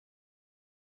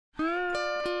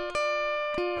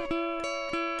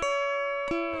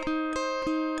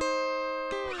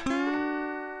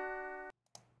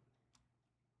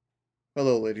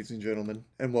Hello ladies and gentlemen,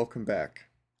 and welcome back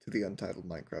to the Untitled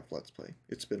Minecraft Let's Play.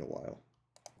 It's been a while.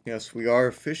 Yes, we are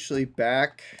officially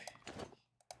back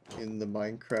in the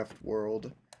Minecraft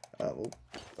world. Oh,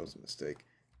 that was a mistake.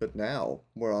 But now,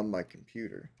 we're on my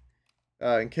computer.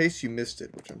 In case you missed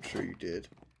it, which I'm sure you did,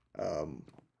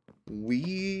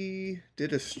 we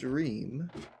did a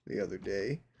stream the other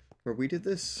day where we did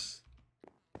this.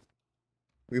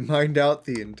 We mined out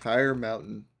the entire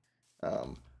mountain,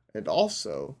 and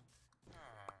also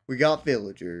we got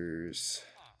villagers.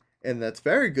 And that's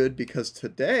very good because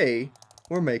today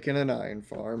we're making an iron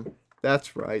farm.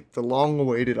 That's right, the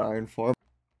long-awaited iron farm.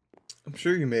 I'm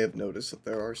sure you may have noticed that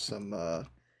there are some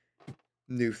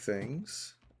new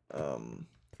things.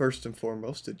 First and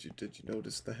foremost, did you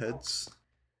notice the heads?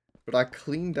 But I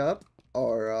cleaned up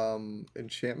our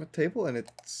enchantment table, and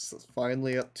it's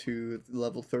finally up to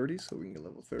level 30, so we can get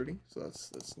level 30. So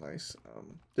that's nice.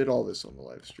 Did all this on the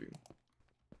live stream.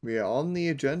 Yeah, on the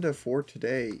agenda for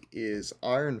today is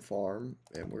Iron Farm,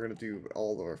 and we're going to do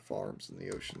all of our farms in the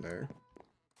ocean there.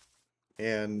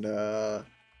 And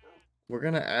we're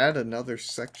going to add another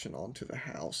section onto the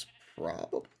house,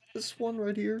 probably this one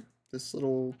right here, this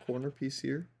little corner piece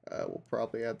here. We'll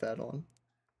probably add that on.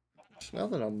 So now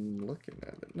that I'm looking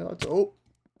at it, no, it's, oh,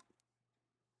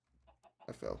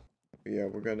 I fell. Yeah,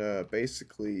 we're going to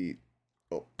basically,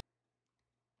 oh.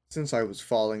 Since I was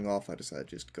falling off, I decided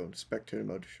just to go into spectator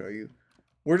mode to show you.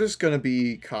 We're just going to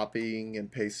be copying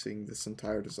and pasting this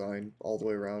entire design all the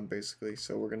way around, basically.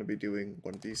 So we're going to be doing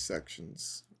one of these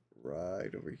sections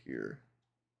right over here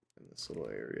in this little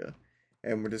area.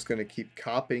 And we're just going to keep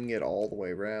copying it all the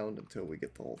way around until we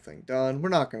get the whole thing done. We're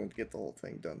not going to get the whole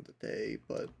thing done today,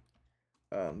 but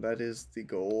that is the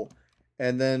goal.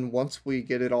 And then once we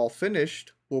get it all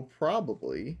finished, we'll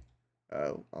probably...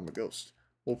 I'm a ghost.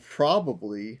 We'll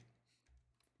probably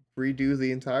redo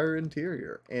the entire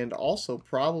interior and also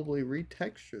probably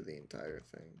retexture the entire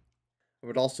thing. I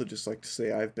would also just like to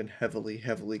say I've been heavily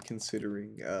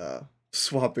considering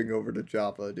swapping over to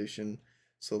Java Edition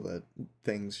so that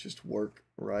things just work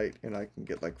right and I can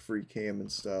get like free cam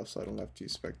and stuff so I don't have to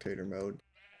use spectator mode.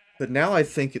 But now I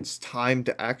think it's time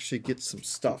to actually get some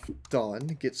stuff done,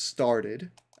 get started,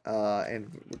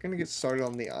 and we're going to get started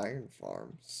on the iron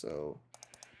farm, so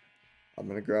I'm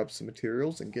going to grab some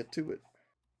materials and get to it.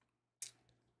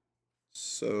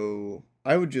 So,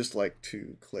 I would just like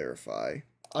to clarify,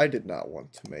 I did not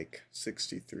want to make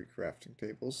 63 crafting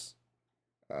tables.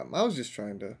 I was just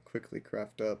trying to quickly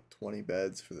craft up 20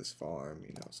 beds for this farm,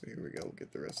 you know, so here we go, we'll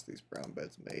get the rest of these brown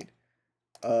beds made.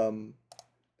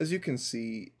 As you can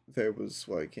see, there was,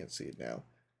 well, you can't see it now,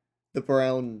 the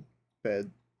brown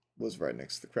bed was right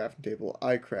next to the crafting table.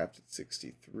 I crafted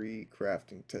 63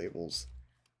 crafting tables.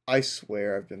 I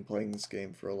swear I've been playing this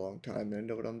game for a long time and I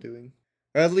know what I'm doing.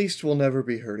 At least we'll never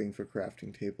be hurting for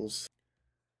crafting tables.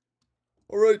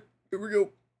 Alright, here we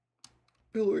go.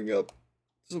 Pillaring up.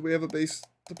 So we have a base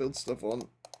to build stuff on.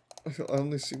 I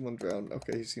only see one drown.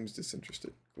 Okay, he seems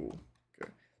disinterested. Cool.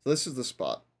 Okay. So this is the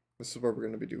spot. This is where we're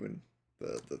going to be doing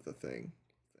the thing.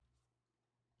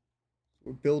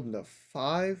 We're building a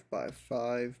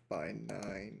 5x5 by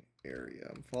 9 area.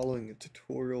 I'm following a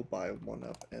tutorial by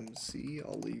 1UpMC.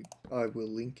 I will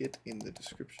link it in the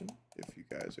description if you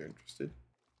guys are interested.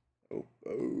 Oh,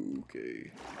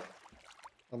 okay.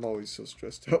 I'm always so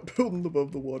stressed out building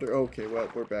above the water. Okay, well,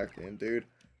 we're back in, dude.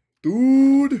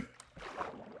 Dude!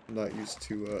 I'm not used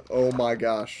to, oh my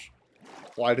gosh.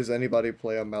 Why does anybody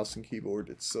play on mouse and keyboard?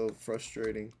 It's so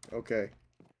frustrating. Okay,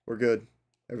 we're good.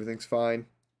 Everything's fine.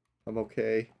 I'm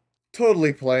okay.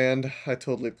 Totally planned. I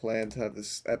totally planned to have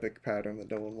this epic pattern that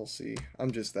no one will see.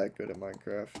 I'm just that good at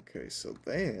Minecraft. Okay, so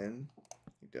then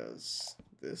he does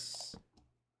this.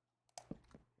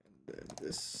 And then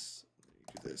this. And you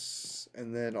do this.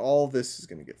 And then all this is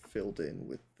going to get filled in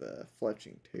with the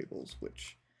fletching tables,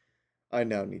 which I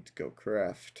now need to go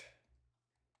craft.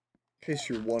 In case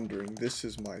you're wondering, this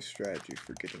is my strategy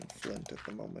for getting flint at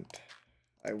the moment.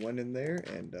 I went in there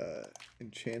and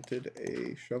enchanted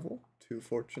a shovel to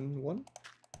Fortune 1.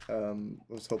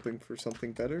 Was hoping for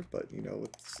something better, but you know,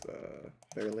 with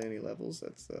barely any levels,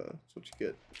 that's what you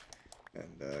get.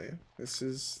 And yeah, this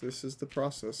is the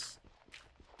process.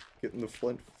 Getting the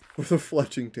flint for the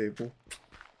fletching table.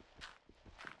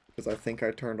 Because I think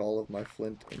I turned all of my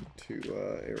flint into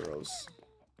arrows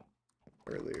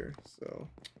earlier, so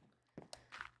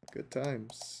good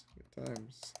times. Good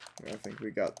times. I think we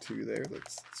got 2 there.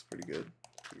 That's pretty good.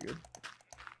 Pretty good.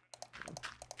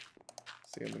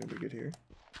 See how many we get here.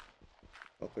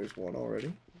 Oh, there's 1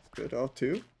 already. That's good. Oh,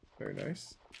 2. Very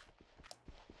nice.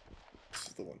 This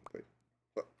is the one. Wait.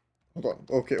 Oh, Hold on.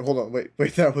 Okay, hold on. Wait.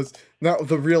 That was not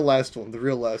the real last one. The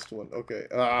real last one. Okay.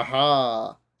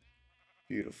 Aha.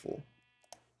 Beautiful.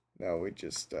 Now we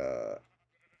just, I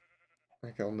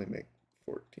can only make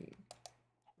 14.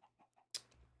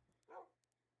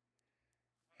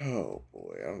 Oh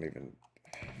boy, I don't even,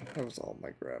 that was all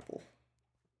my gravel.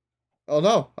 Oh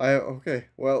no, okay,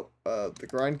 well, the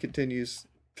grind continues.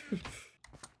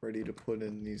 Ready to put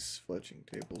in these fletching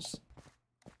tables.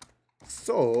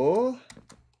 So,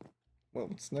 well,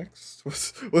 what's next?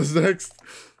 What's next?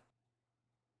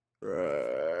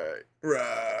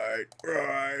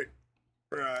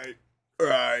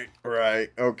 Right.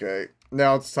 Okay.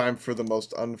 Now it's time for the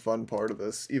most unfun part of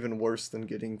this. Even worse than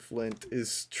getting flint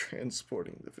is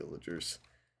transporting the villagers.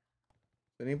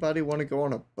 Anybody want to go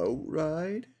on a boat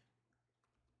ride?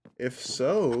 If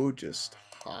so, just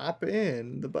hop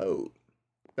in the boat.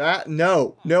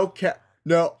 No, no.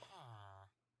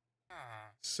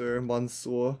 Sir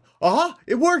Mansour. Aha!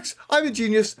 It works! I'm a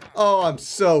genius! Oh, I'm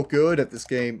so good at this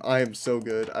game. I am so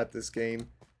good at this game.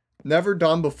 Never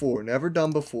done before. Never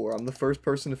done before. I'm the first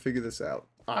person to figure this out.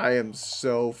 I am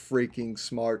so freaking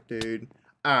smart, dude.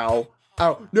 Ow.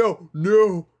 Ow. No.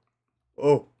 No.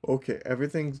 Oh, okay.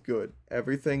 Everything's good.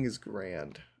 Everything is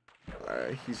grand.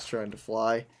 Alright, he's trying to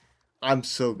fly. I'm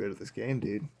so good at this game,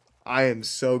 dude. I am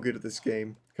so good at this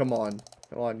game. Come on.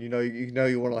 Come on. You know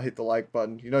you want to hit the like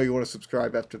button. You know you want to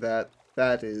subscribe after that.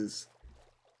 That is,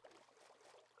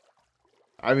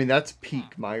 I mean, that's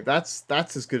peak, that's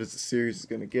as good as the series is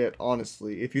going to get,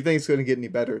 honestly. If you think it's going to get any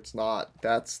better, it's not.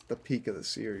 That's the peak of the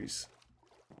series.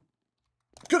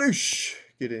 Kadoosh!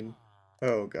 Get in.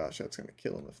 Oh gosh, that's going to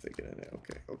kill them if they get in it.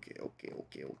 Okay. We're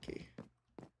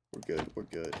good.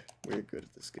 We're good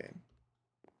at this game.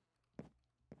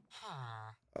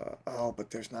 Oh, but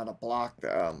there's not a block.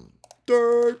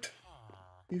 Dirt!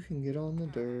 You can get on the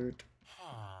dirt.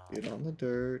 Get on the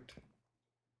dirt.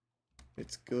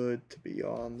 It's good to be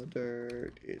on the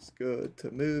dirt. It's good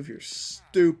to move your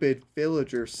stupid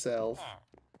villager self.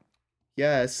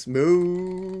 Yes,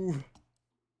 move!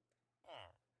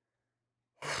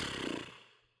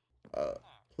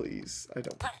 Please, I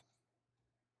don't...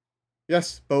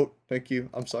 Yes, boat, thank you.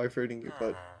 I'm sorry for hitting you,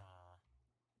 but...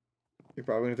 You're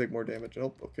probably gonna take more damage.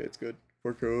 Oh, okay, it's good.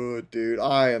 We're good, dude.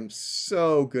 I am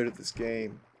so good at this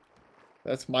game.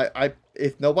 That's my...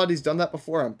 If nobody's done that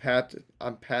before, I'm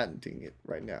patenting it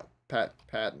right now.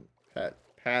 Patenting.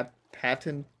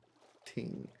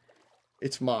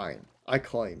 It's mine. I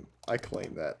claim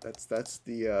that. That's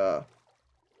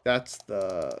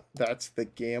the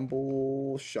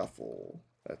gamble shuffle.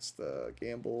 That's the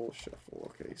gamble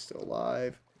shuffle. Okay, he's still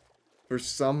alive. For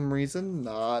some reason,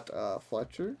 not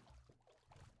Fletcher.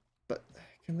 But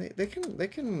they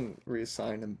can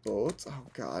reassign him boats. Oh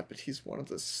god, but he's one of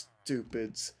the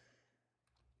stupids.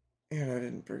 And I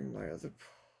didn't bring my other...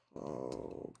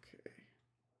 Okay.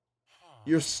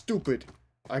 You're stupid.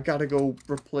 I gotta go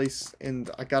replace, and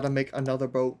I gotta make another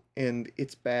boat, and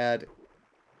it's bad.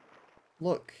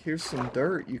 Look, here's some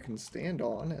dirt you can stand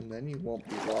on, and then you won't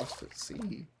be lost at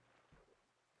sea.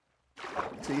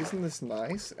 See, isn't this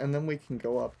nice? And then we can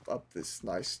go up this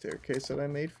nice staircase that I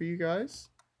made for you guys.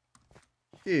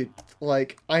 Dude,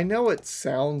 like, I know it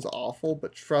sounds awful,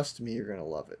 but trust me, you're gonna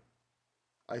love it.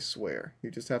 I swear.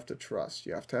 You just have to trust.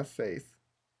 You have to have faith.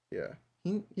 Yeah.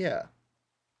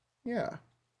 Yeah.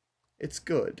 It's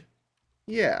good.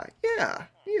 Yeah.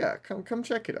 Come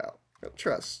check it out.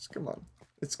 Trust. Come on.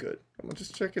 It's good. Come on,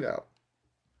 just check it out.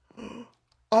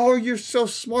 Oh, you're so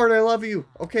smart. I love you.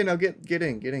 Okay, now get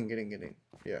in.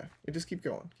 Yeah. You just keep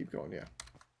going. Yeah.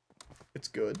 It's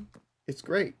good. It's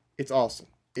great. It's awesome.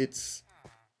 It's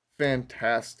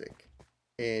fantastic.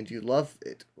 And you love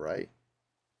it, right?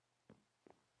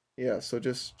 Yeah, so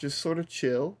just sort of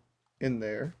chill in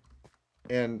there.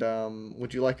 And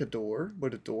would you like a door?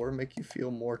 Would a door make you feel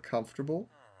more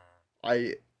comfortable?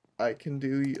 I can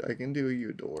do you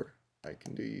a door. I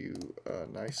can do you a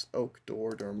nice oak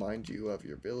door to remind you of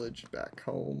your village back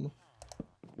home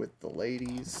with the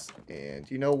ladies. And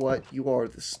you know what? You are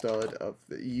the stud of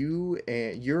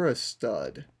you're a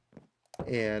stud.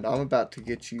 And I'm about to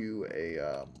get you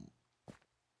a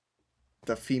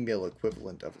the female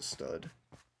equivalent of a stud.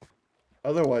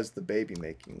 Otherwise, the baby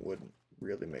making wouldn't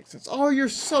really make sense. Oh, you're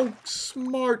so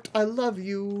smart. I love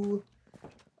you.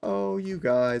 Oh, you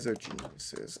guys are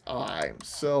geniuses. I'm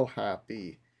so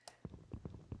happy.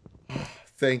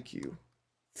 Thank you.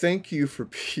 Thank you for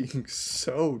being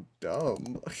so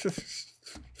dumb.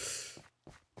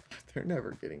 They're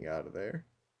never getting out of there.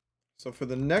 So for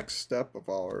the next step of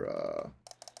our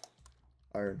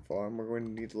iron farm, we're going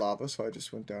to need lava, so I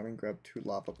just went down and grabbed 2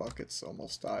 lava buckets.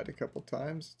 Almost died a couple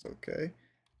times. It's okay.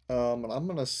 And I'm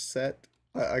gonna set.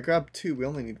 I grabbed two. We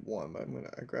only need one, but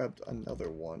I grabbed another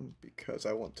one because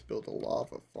I want to build a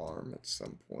lava farm at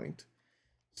some point.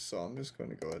 So I'm just going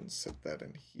to go ahead and set that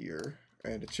in here.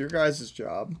 And it's your guys'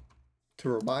 job to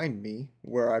remind me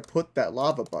where I put that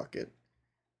lava bucket.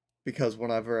 Because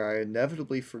whenever I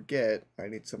inevitably forget, I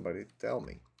need somebody to tell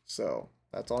me. So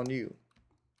that's on you.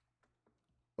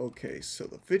 Okay, so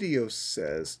the video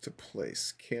says to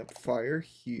place campfire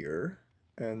here.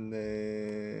 And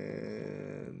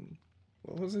then...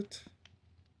 what was it?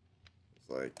 It's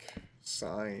like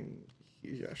sign.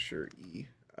 Yeah, sure, E.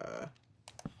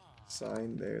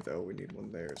 Sign there, though. We need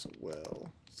one there as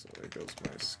well. So there goes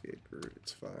my escape route.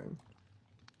 It's fine.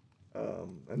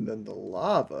 And then the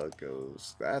lava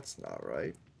goes. That's not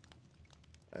right.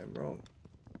 I'm wrong.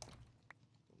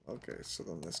 Okay, so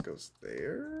then this goes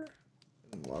there.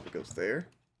 And the lava goes there.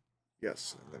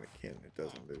 Yes, and then it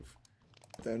doesn't move.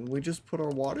 Then we just put our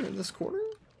water in this corner?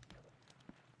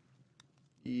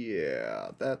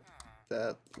 Yeah, that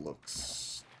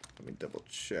looks... let me double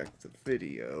check the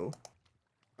video.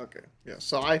 Okay, yeah,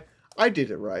 so I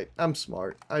did it right. I'm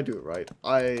smart. I do it right.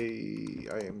 I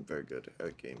am very good at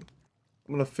a game.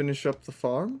 I'm gonna finish up the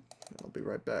farm, and I'll be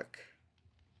right back.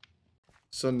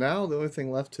 So now the only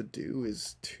thing left to do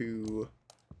is to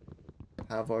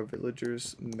have our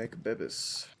villagers make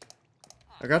bibis.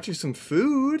 I got you some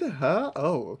food, huh?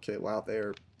 Oh, okay, wow,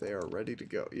 they are ready to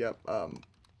go. Yep,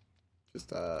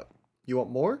 just, you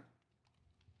want more?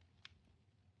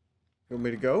 You want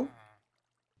me to go?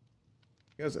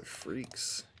 You guys are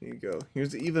freaks. Here you go.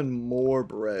 Here's even more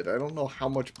bread. I don't know how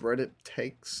much bread it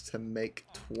takes to make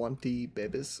 20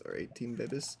 bibis or 18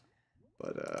 bibis.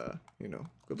 But, you know,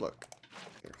 good luck.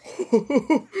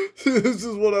 This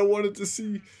is what I wanted to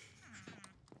see.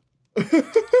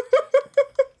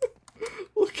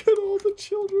 Look at all the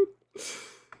children.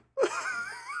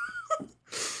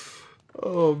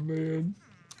 Oh, man.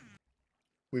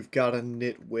 We've got a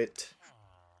nitwit.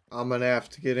 I'm gonna have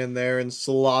to get in there and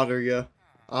slaughter you.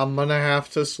 I'm gonna have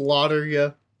to slaughter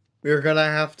you. You're gonna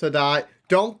have to die.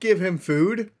 Don't give him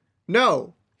food.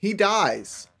 No, he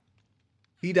dies.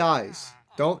 He dies.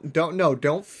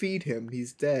 Don't feed him.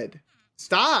 He's dead.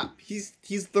 Stop. He's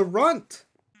the runt.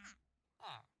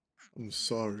 I'm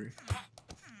sorry.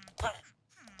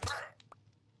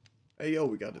 Hey, yo,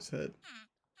 we got his head.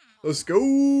 Let's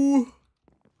go.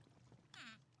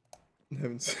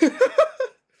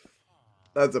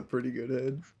 That's a pretty good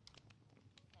head.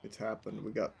 It's happened.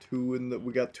 We got two in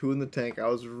the tank. I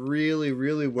was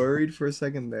really worried for a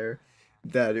second there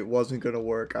that it wasn't gonna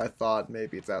work. I thought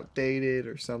maybe it's outdated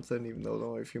or something, even though it was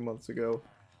only a few months ago.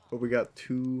 But we got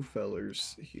two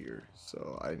fellers here,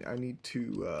 so I need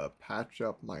to patch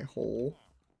up my hole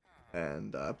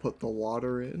and put the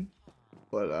water in.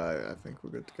 But I think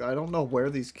we're good to go. I don't know where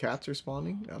these cats are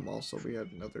spawning. Also, we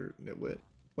had another nitwit.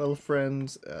 Well,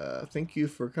 friends, thank you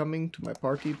for coming to my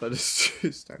party, but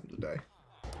it's time to die.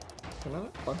 Can I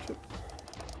not punch it?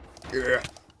 Yeah.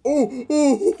 Oh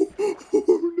no.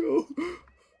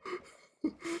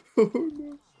 Oh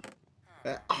no.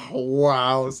 Oh,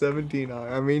 wow, 17.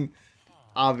 I mean,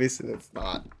 obviously that's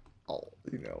not all,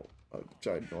 you know, a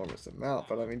ginormous amount,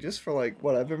 but I mean, just for like,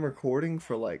 what, I've been recording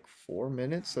for like 4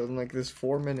 minutes, so in like this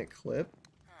 4-minute clip,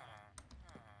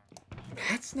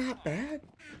 that's not bad.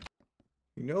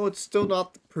 You know, it's still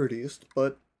not the prettiest,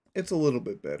 but it's a little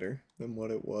bit better than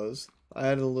what it was. I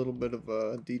had a little bit of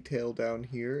a detail down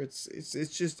here. It's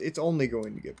only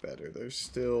going to get better. There's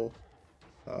still,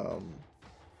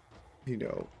 you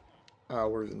know,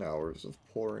 hours and hours of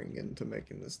pouring into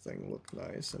making this thing look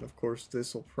nice. And of course,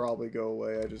 this will probably go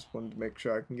away. I just wanted to make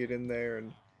sure I can get in there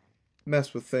and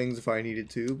mess with things if I needed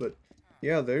to. But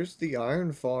yeah, there's the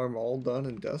iron farm all done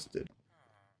and dusted.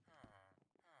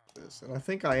 And I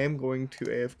think I am going to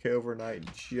AFK overnight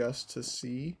just to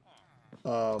see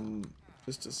how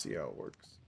it works.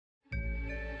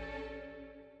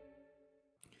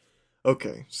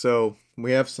 Okay, so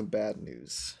we have some bad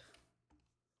news.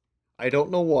 I don't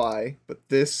know why, but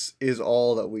this is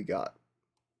all that we got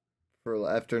for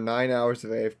after 9 hours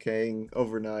of AFKing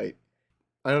overnight.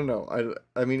 I don't know.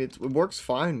 I mean it works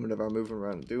fine whenever I'm moving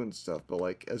around and doing stuff, but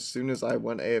like as soon as I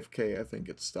went AFK, I think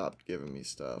it stopped giving me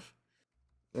stuff.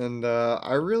 And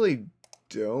I really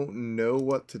don't know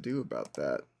what to do about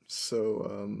that. So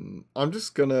I'm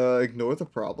just gonna ignore the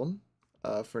problem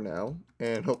for now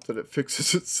and hope that it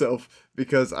fixes itself,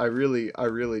 because I really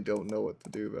don't know what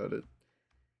to do about it.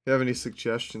 If you have any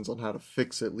suggestions on how to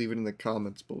fix it, leave it in the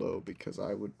comments below, because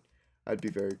I'd be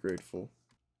very grateful.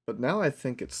 But now I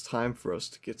think it's time for us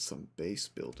to get some base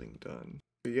building done.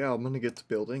 But yeah, I'm gonna get to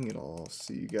building and I'll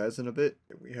see you guys in a bit.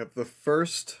 We have the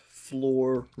first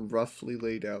floor roughly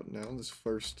laid out now. This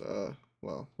first,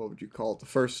 well, what would you call it? The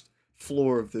first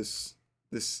floor of this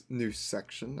new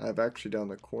section. I've actually done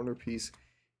the corner piece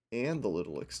and the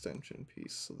little extension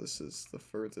piece. So this is the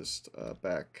furthest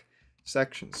back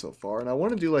section so far. And I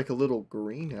want to do like a little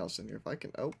greenhouse in here if I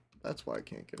can. Oh, that's why I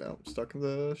can't get out. I'm stuck in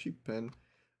the sheep pen.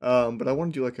 But I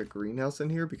want to do like a greenhouse in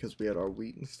here because we had our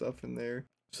wheat and stuff in there.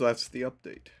 So that's the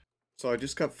update. So I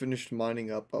just got finished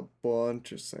mining up a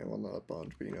bunch of sand. Well, not a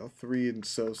bunch, but 3 and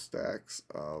so stacks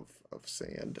of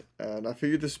sand. And I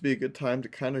figured this would be a good time to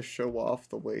kind of show off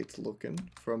the way it's looking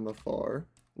from afar.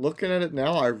 Looking at it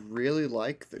now, I really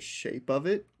like the shape of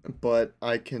it, but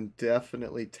I can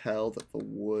definitely tell that the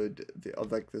wood,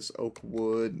 like this oak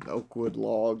wood and oak wood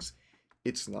logs,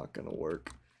 it's not going to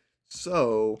work.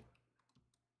 So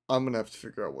I'm going to have to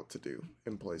figure out what to do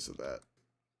in place of that.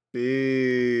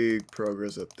 Big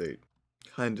progress update.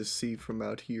 Kind of see from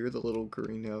out here the little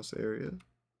greenhouse area.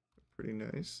 Pretty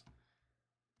nice.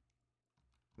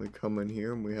 We come in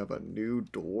here and we have a new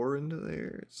door into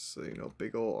there. It's,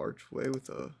 big old archway with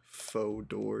a faux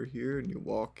door here. And you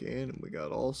walk in and we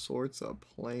got all sorts of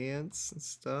plants and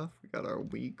stuff. We got our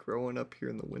wheat growing up here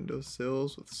in the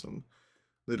windowsills with some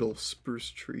little spruce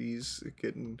trees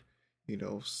getting,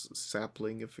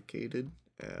 saplingificated.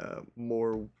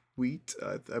 More wheat.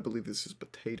 I believe this is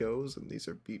potatoes and these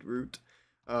are beetroot.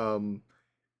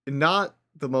 Not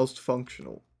the most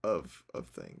functional of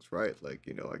things, right? Like,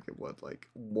 I get like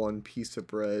one piece of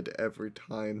bread every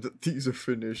time that these are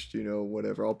finished,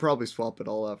 whatever. I'll probably swap it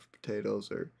all out for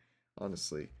potatoes, or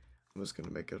honestly, I'm just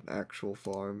gonna make an actual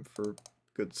farm for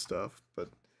good stuff. But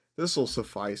this will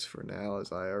suffice for now,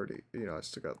 as I already, I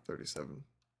still got 37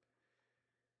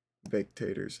 baked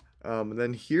taters. And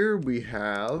then here we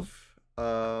have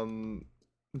the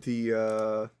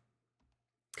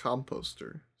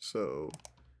composter. So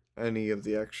any of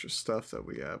the extra stuff that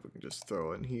we have, we can just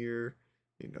throw in here,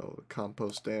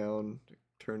 compost down,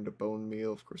 turn to bone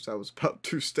meal. Of course, that was about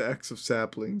 2 stacks of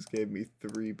saplings, gave me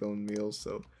 3 bone meals,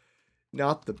 so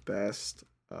not the best,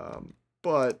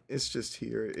 but it's just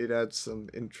here. It adds some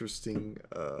interesting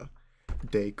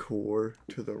decor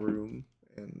to the room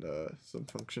and some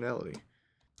functionality.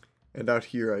 And out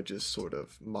here, I just sort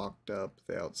of mocked up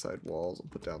the outside walls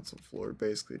and put down some floor,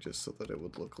 basically just so that it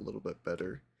would look a little bit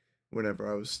better whenever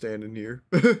I was standing here.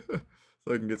 So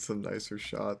I can get some nicer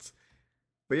shots.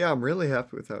 But yeah, I'm really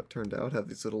happy with how it turned out. Have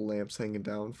these little lamps hanging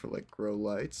down for like grow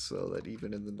lights so that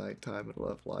even in the nighttime it'll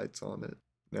have lights on it.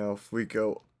 Now if we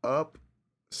go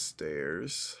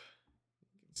upstairs, you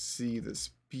can see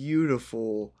this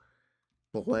beautiful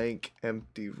blank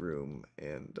empty room,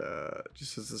 and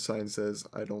just as the sign says,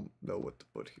 I don't know what to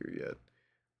put here yet.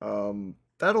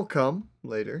 That'll come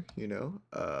later, who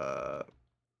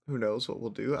knows what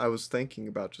we'll do. I was thinking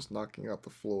about just knocking out the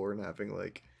floor and having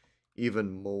like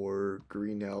even more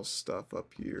greenhouse stuff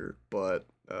up here, but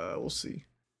we'll see.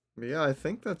 But yeah, I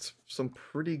think that's some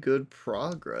pretty good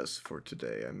progress for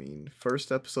today. I mean, first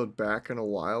episode back in a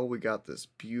while, we got this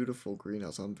beautiful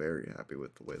greenhouse. I'm very happy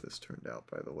with the way this turned out,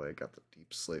 by the way. Got the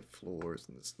deep slate floors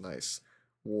and this nice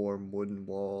warm wooden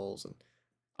walls, and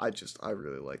I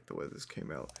really like the way this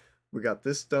came out. We got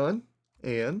this done,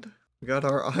 and we got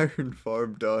our iron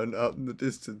farm done out in the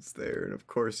distance there, and of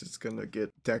course it's gonna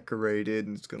get decorated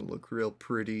and it's gonna look real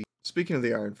pretty. Speaking of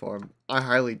the iron farm, I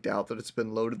highly doubt that it's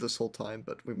been loaded this whole time,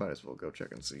 but we might as well go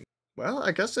check and see. Well,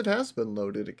 I guess it has been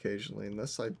loaded occasionally,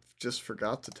 unless I just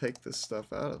forgot to take this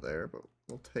stuff out of there, but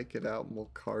we'll take it out and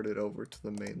we'll cart it over to the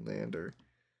mainland, or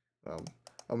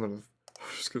I'm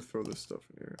just gonna throw this stuff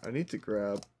in here. I need to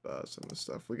grab some of the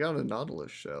stuff. We got a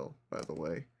Nautilus shell, by the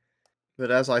way.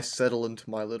 But as I settle into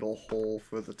my little hole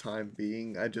for the time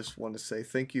being, I just want to say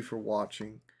thank you for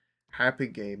watching, happy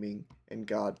gaming, and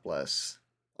God bless.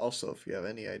 Also, if you have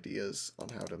any ideas on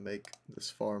how to make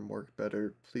this farm work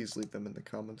better, please leave them in the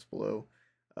comments below.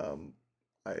 I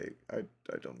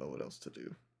don't know what else to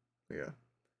do. Yeah.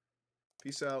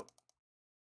 Peace out.